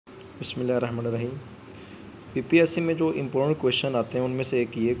बिस्मिल्लाहिर्रहमानिर्रहीम। पीपीएससी में जो इम्पोर्टेंट क्वेश्चन आते हैं उनमें से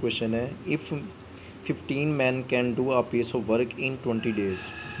एक ये क्वेश्चन है, if 15 man can do a piece of work in 20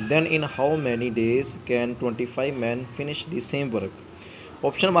 days then in how many days can 25 man finish the same work.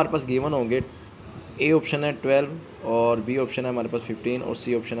 Option हमारे पास गिवन होंगे। ए ऑप्शन है 12 और बी ऑप्शन है हमारे पास 15 और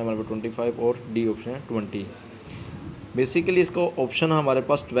सी ऑप्शन है हमारे पास 25 और डी ऑप्शन है 20। बेसिकली इसका ऑप्शन हमारे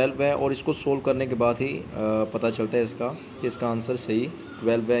पास 12 है और इसको सोल्व करने के बाद ही पता चलता है कि इसका आंसर सही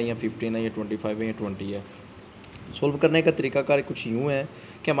 12 है या 15 है या 25 है या 20 है। सोल्व करने का तरीकाकार कुछ यूँ है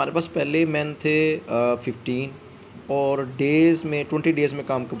कि हमारे पास पहले मैन थे 15 और डेज़ में 20 डेज़ में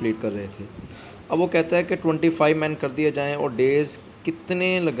काम कंप्लीट कर रहे थे। अब वो कहता है कि 25 मैन कर दिए जाएँ और डेज़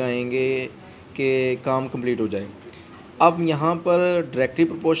कितने लगाएंगे कि काम कंप्लीट हो जाए। अब यहाँ पर डायरेक्टली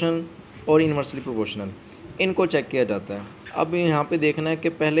प्रोपोर्शन और इन्वर्सली प्रोपोर्शनल इनको चेक किया जाता है। अब यहाँ पे देखना है कि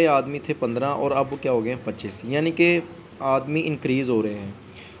पहले आदमी थे 15 और अब क्या हो गए 25, यानी कि आदमी इंक्रीज़ हो रहे हैं।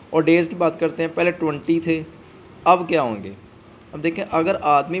 और डेज़ की बात करते हैं, पहले 20 थे, अब क्या होंगे। अब देखें, अगर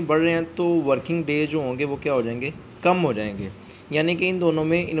आदमी बढ़ रहे हैं तो वर्किंग डे जो होंगे वो क्या हो जाएंगे, कम हो जाएंगे, यानी कि इन दोनों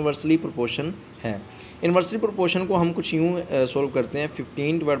में इन्वर्सली प्रोपोर्शन है। इन्वर्सली प्रोपोर्शन को हम कुछ यूँ सॉल्व करते हैं,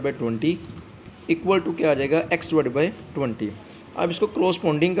 15/20 इक्वल टू क्या आ जाएगा, x/20। अब इसको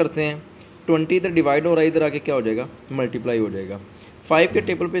क्रॉसपोंडिंग करते हैं, 20 इधर डिवाइड हो रहा है, इधर आके क्या हो जाएगा, मल्टीप्लाई हो जाएगा। 5 के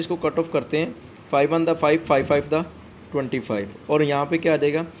टेबल पे इसको कट ऑफ करते हैं, 5 1 द 5, 5 5 द 25 और यहाँ पे क्या आ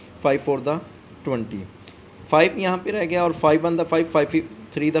जाएगा 5 4 द 20। 5 यहाँ पे रह गया और 5 1 द 5, 5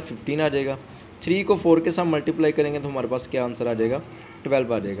 3 द 15 आ जाएगा। 3 को 4 के साथ मल्टीप्लाई करेंगे तो हमारे पास क्या आंसर आ जाएगा,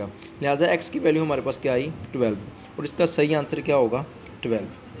 12 आ जाएगा। लिहाजा x की वैल्यू हमारे पास क्या आई, 12, और इसका सही आंसर क्या होगा, 12।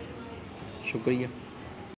 शुक्रिया।